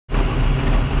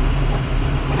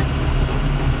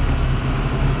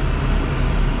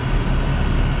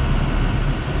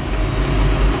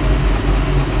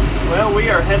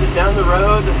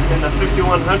the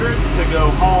 5100 to go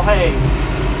haul hay.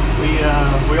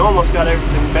 We almost got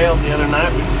everything baled the other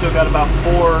night. We've still got about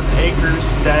 4 acres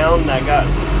down that got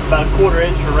about a 1/4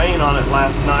 inch of rain on it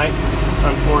last night,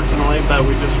 unfortunately, but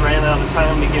we just ran out of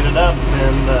time to get it up,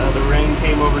 and the rain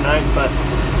came overnight, but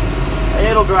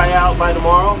it'll dry out by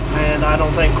tomorrow, and I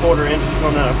don't think 1/4 inch is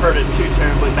going to hurt it too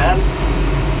terribly bad,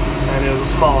 and it was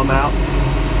a small amount.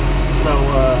 So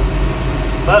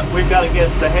but we've got to get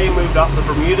the hay moved off the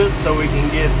Bermudas so we can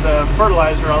get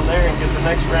fertilizer on there and get the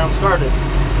next round started.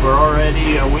 We're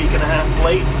already a week and a half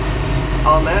late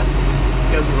on that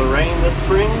because of the rain this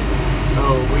spring, so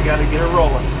we got to get it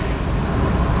rolling.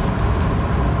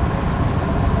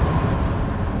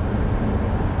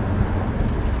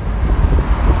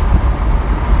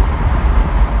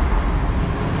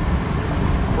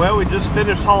 Well, we just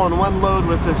finished hauling 1 load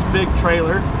with this big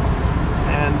trailer,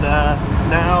 and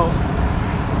now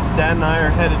Dad and I are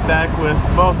headed back with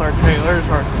both our trailers,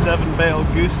 our 7-bale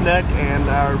gooseneck and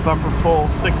our bumper pull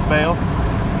 6-bale,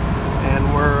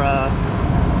 and we're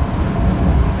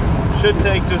should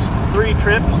take just 3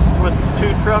 trips with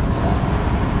 2 trucks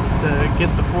to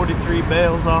get the 43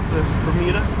 bales off this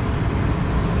Bermuda,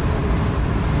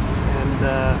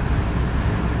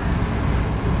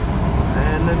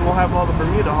 and then we'll have all the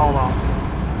Bermuda hauled off.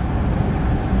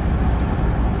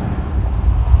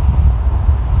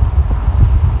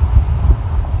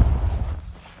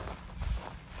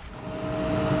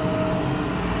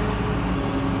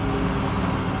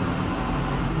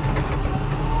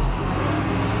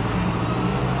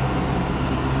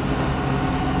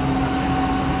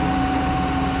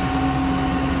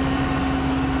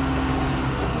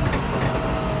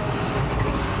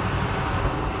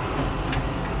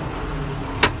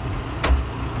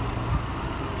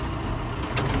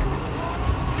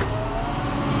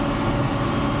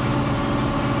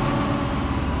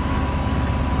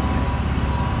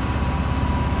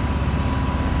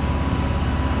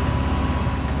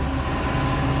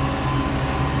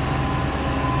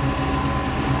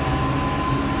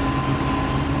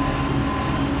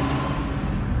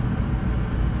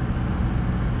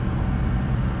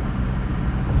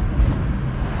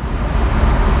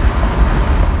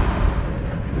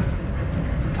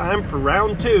 Time for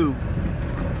round 2.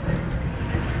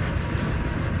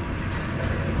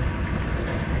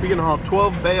 We're gonna haul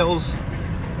 12 bales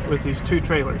with these 2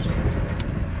 trailers.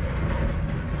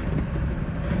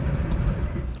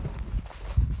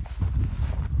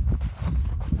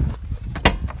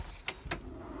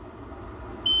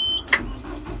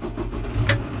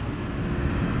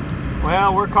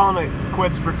 Well, we're calling it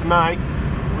quits for tonight.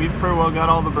 We've pretty well got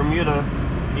all the Bermuda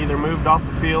either moved off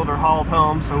the field or hauled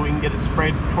home so we can get it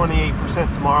sprayed at 28%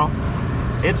 tomorrow.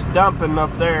 It's dumping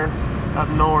up there, up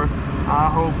north. I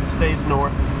hope it stays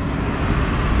north.